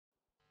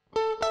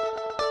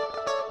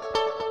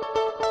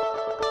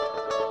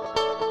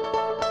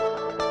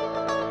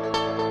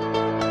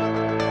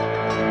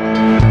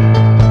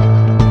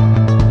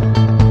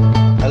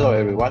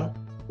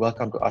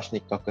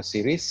Ashnik Docker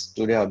series.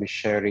 Today I'll be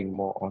sharing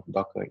more on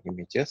Docker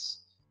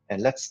images.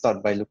 And let's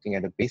start by looking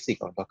at the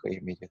basic of Docker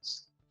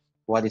images.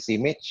 What is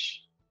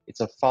image? It's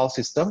a file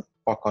system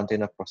for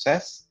container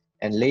process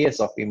and layers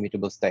of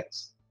immutable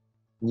stacks.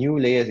 New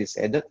layers is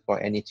added for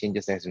any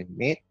changes that has been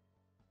made.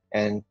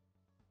 And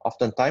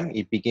oftentimes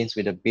it begins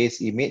with a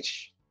base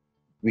image,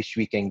 which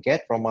we can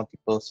get from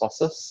multiple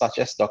sources such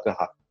as Docker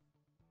Hub.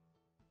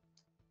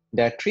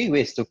 There are three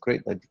ways to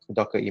create the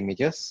Docker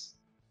images.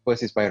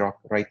 First is by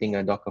writing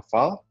a Docker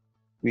file,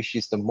 which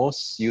is the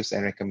most used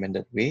and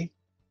recommended way.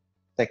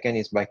 Second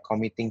is by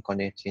committing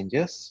container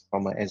changes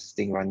from an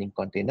existing running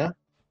container.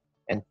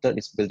 And third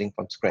is building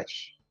from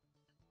scratch.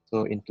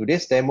 So in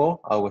today's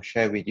demo, I will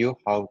share with you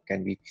how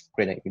can we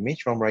create an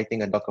image from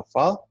writing a Docker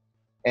file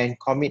and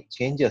commit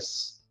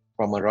changes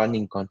from a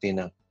running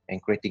container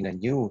and creating a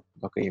new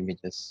Docker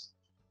images.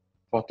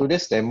 For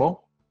today's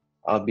demo,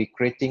 I'll be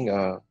creating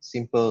a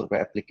simple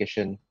web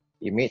application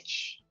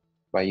image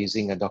by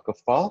using a Docker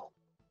file.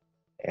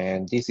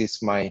 And this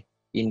is my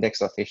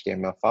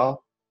index.html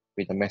file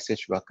with the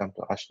message, welcome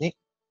to Ashnik.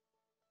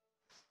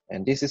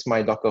 And this is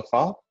my Docker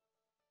file.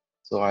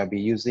 So I'll be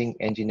using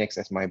nginx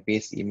as my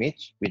base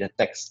image with a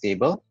text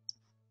table.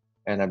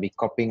 And I'll be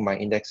copying my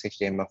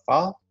index.html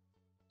file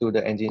to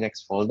the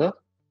nginx folder,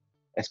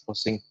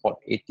 exposing port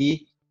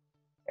 80,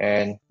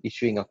 and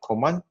issuing a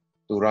command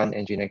to run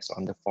nginx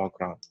on the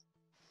foreground.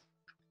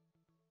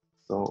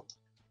 So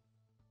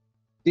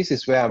this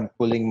is where I'm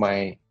pulling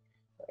my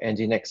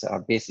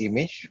nginx base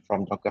image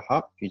from Docker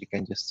Hub. You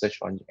can just search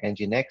on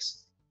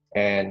nginx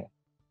and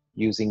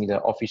using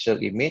the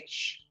official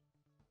image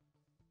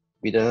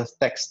with a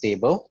text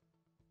table.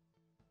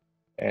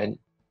 And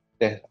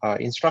there are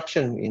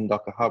instructions in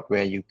Docker Hub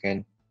where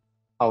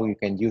how you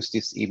can use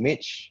this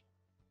image.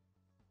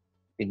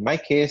 In my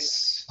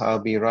case, I'll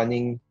be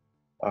running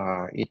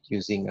it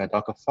using a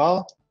Docker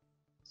file.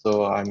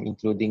 So I'm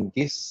including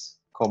this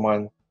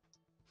command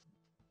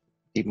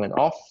daemon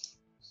off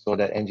so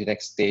that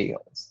nginx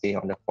stay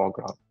on the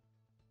foreground.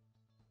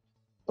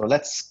 So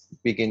let's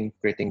begin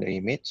creating the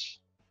image.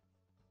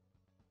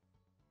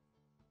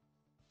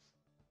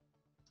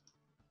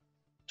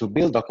 To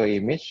build Docker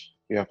image,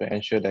 you have to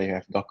ensure that you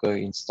have Docker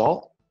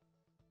installed.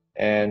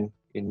 And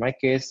in my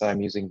case,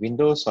 I'm using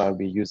Windows, so I'll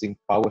be using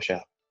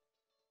PowerShell.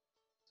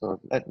 So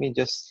let me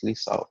just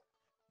list out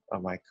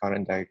my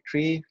current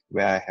directory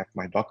where I have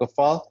my Docker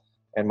file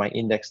and my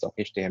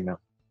index.html.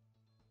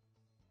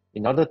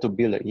 In order to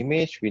build an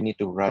image, we need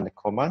to run the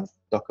command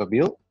docker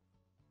build.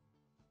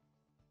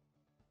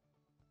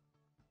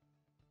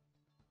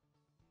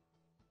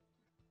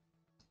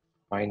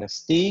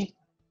 -t,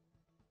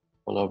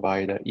 followed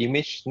by the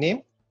image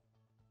name.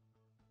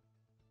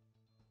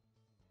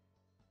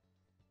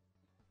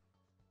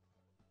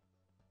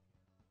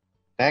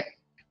 Tag,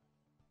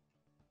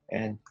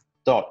 and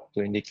dot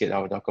to indicate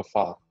our Docker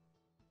file.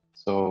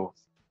 So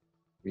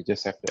we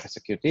just have to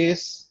execute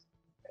this,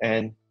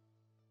 and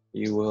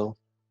you will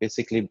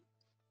basically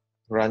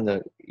run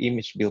the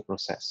image build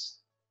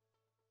process.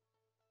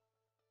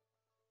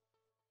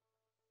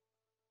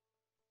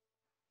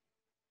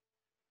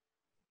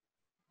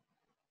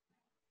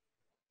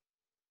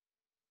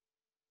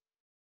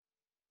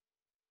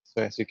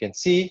 So as you can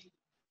see,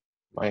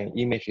 my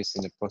image is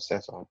in the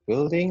process of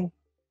building,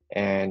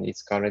 and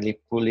it's currently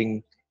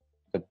pulling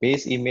the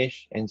base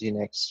image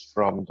nginx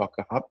from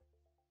Docker Hub.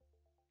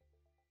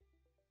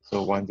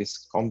 So once this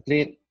is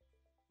complete,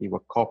 we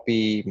will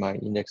copy my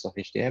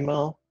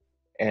index.html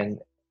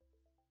and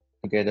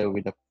together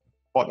with the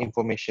port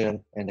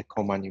information and the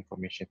command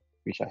information,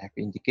 which I have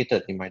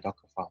indicated in my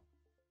Docker file.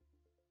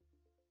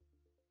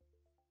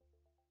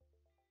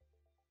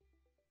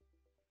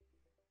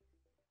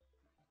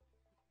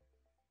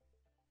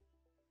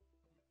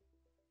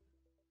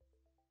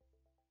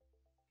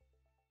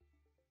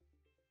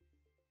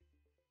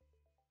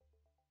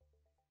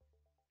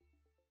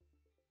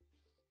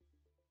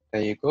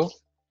 There you go.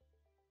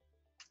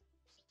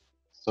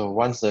 So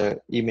once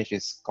the image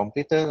is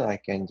completed, I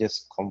can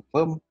just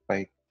confirm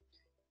by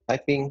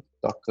typing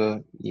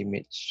docker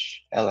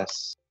image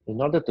ls. In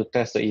order to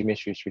test the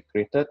image which we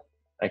created,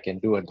 I can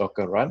do a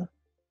docker run.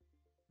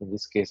 In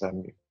this case,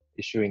 I'm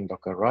issuing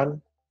docker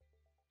run,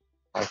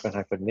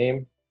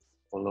 --name,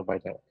 followed by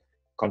the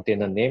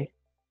container name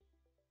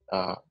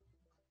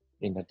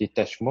in the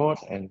detached mode,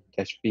 and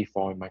 -p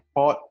for my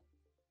port,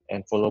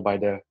 and followed by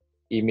the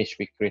image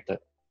we created.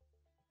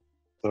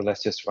 So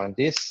let's just run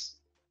this.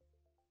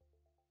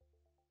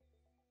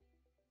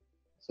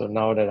 So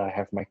now that I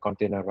have my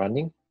container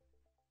running,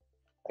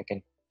 I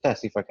can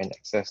test if I can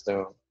access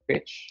the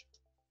page.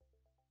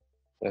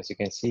 So as you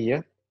can see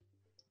here,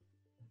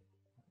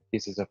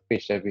 this is a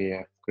page that we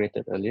have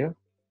created earlier.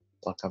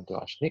 Welcome to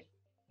Ashnik,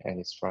 and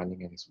it's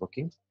running and it's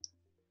working.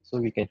 So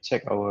we can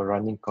check our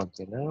running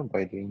container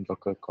by doing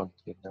docker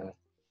container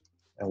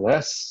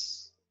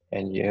ls.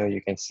 And here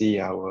you can see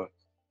our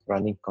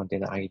running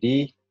container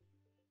ID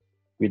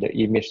with the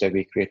image that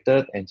we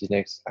created,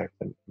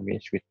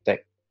 nginx-image with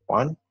tag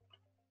 1.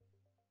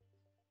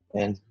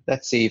 And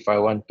let's see if I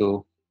want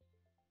to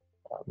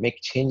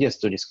make changes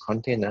to this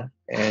container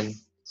and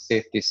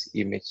save this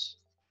image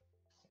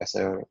as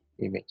a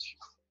image.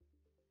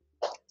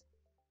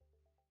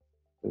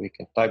 So we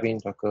can type in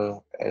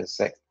docker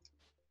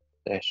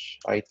exec-it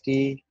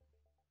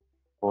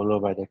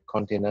followed by the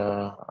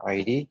container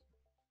ID,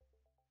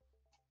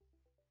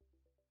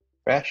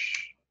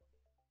 crash.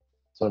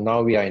 So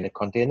now we are in the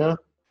container.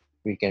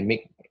 We can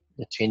make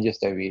the changes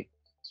that we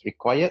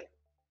required.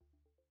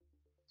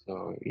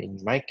 So in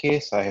my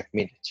case, I have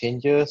made the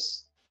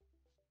changes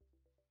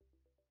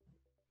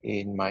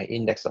in my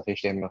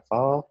index.html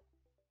file.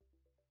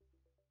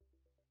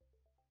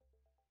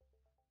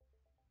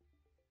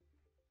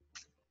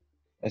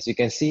 As you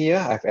can see here,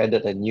 I've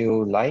added a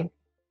new line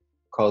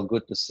called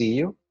 "Good to see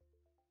you"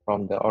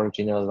 from the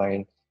original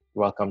line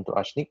 "Welcome to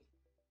Ashnik."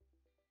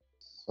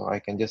 So I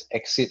can just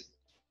exit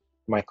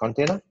my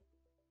container.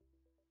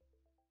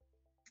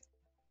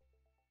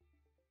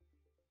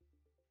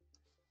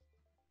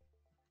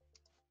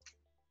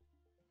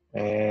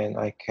 And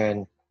I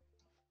can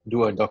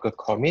do a Docker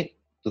commit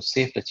to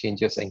save the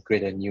changes and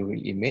create a new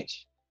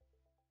image.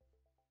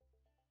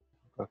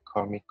 Docker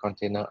commit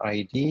container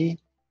ID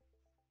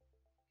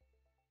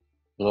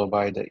followed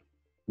by the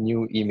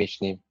new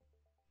image name.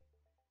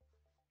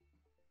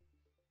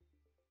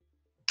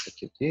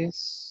 Execute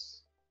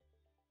this.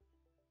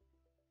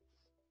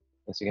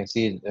 As you can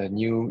see, the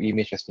new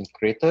image has been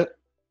created.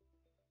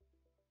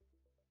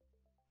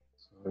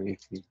 So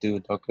if we do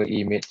docker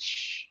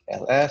image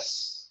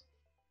ls,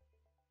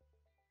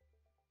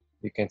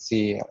 you can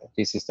see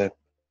this is the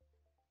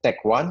tag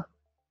 1,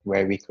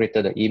 where we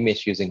created the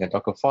image using a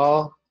Docker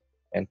file,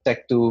 and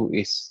tag 2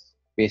 is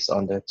based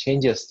on the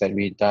changes that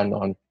we done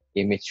on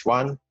image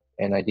 1,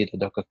 and I did a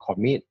Docker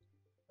commit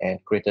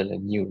and created a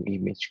new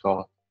image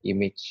called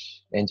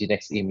image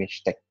nginx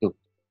image tag 2.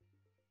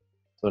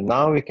 So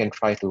now we can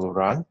try to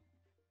run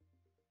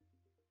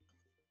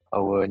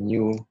our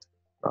new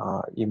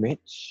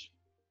image.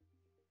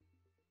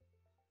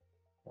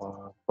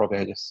 Probably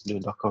I just do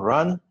docker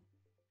run.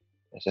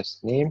 Let's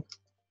just name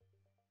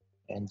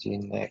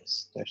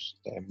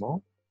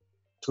nginx-demo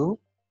 2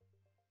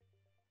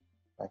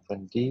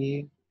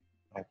 -d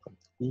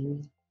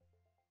 -p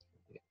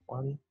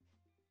 1.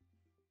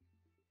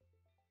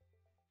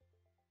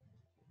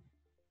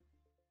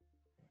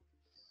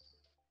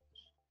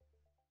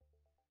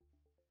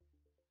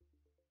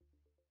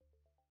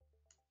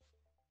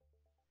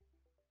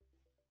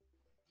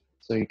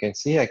 So you can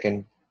see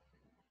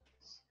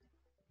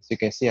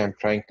I'm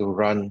trying to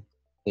run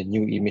the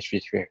new image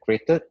which we have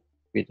created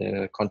with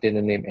the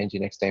container name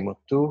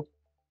nginx-demo2,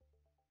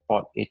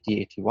 port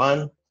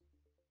 8081,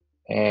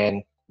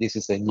 and this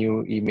is the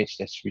new image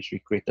which we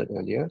created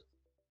earlier.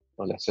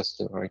 So let's just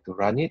try to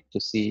run it to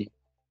see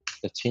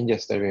the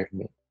changes that we have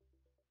made.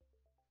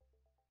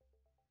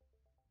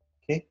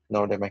 Okay,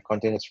 now that my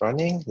container is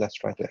running, let's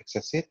try to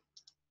access it.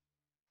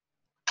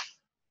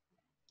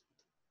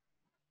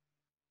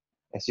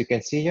 As you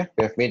can see here,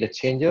 we have made the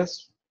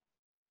changes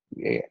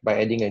by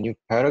adding a new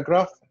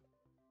paragraph,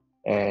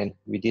 and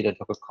we did a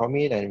Docker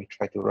commit, and we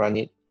tried to run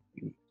it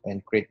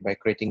and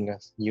creating a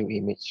new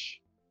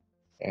image,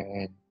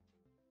 and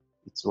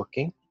it's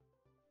working.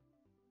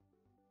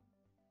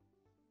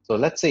 So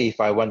let's say if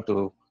I want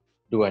to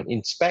do an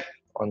inspect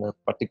on a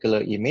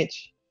particular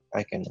image,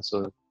 I can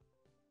also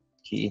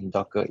key in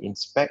docker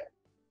inspect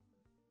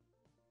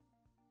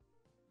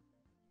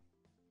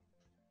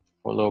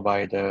followed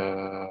by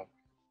the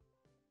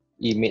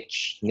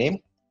image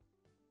name.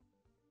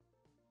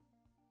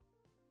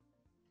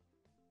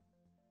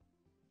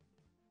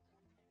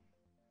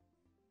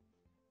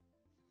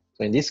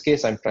 So in this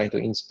case, I'm trying to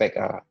inspect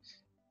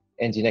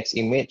nginx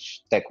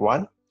image tag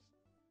 1.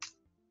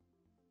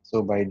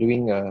 So by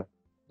doing a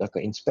docker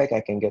inspect,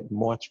 I can get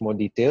much more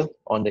detail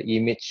on the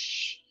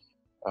image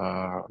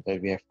that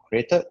we have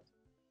created.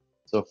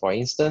 So for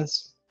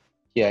instance,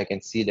 here I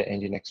can see the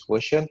nginx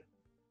version.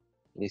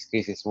 In this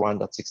case, it's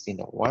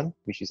 1.16.1,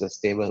 which is a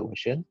stable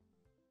version.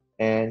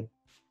 And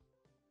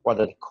what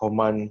are the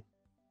commands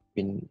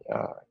been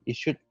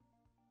issued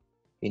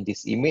in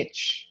this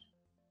image.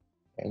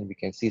 And we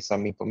can see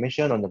some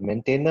information on the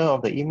maintainer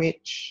of the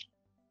image.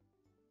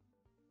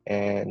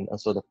 And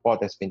also the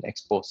port has been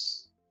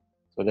exposed.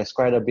 So there's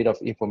quite a bit of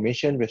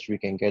information which we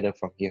can gather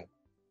from here.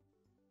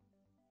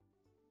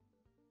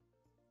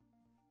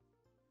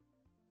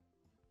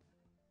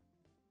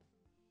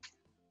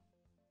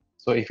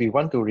 So if we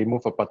want to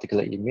remove a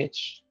particular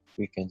image,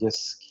 we can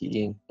just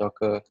key in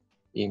docker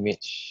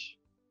image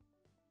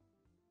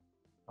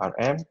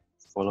rm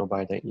followed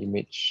by the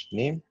image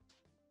name.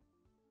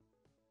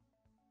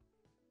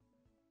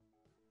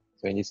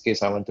 So in this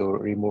case, I want to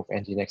remove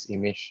nginx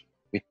image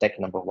with tag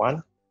number 1.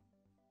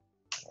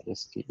 I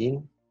just key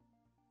in.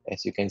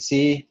 As you can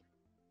see,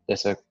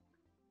 there's a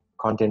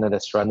container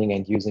that's running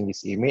and using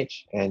this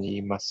image, and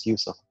you must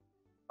use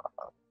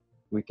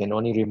we can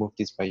only remove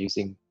this by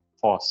using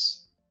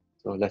force.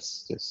 So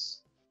let's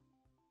just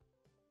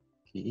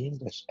key in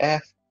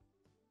 -f,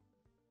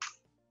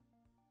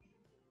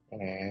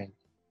 and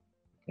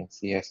you can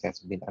see it has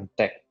been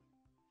untagged.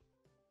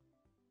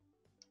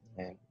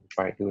 And if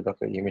I do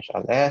docker image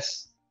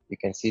ls, you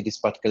can see this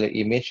particular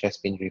image has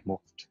been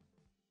removed.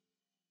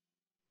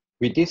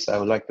 With this, I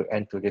would like to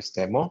end today's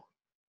demo.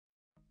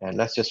 And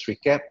let's just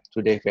recap.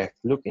 Today, we have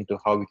looked into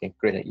how we can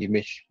create an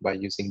image by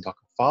using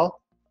Docker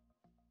file,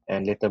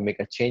 and later make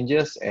a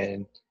changes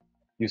and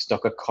use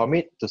Docker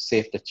commit to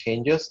save the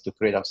changes to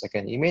create our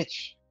second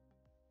image.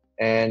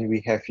 And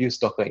we have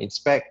used Docker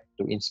inspect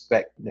to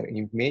inspect the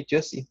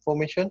images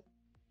information.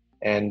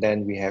 And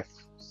then we have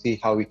see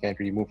how we can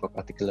remove a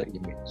particular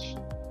image.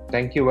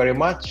 Thank you very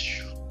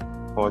much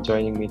for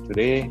joining me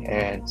today,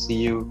 and see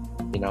you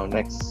in our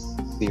next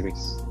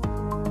series.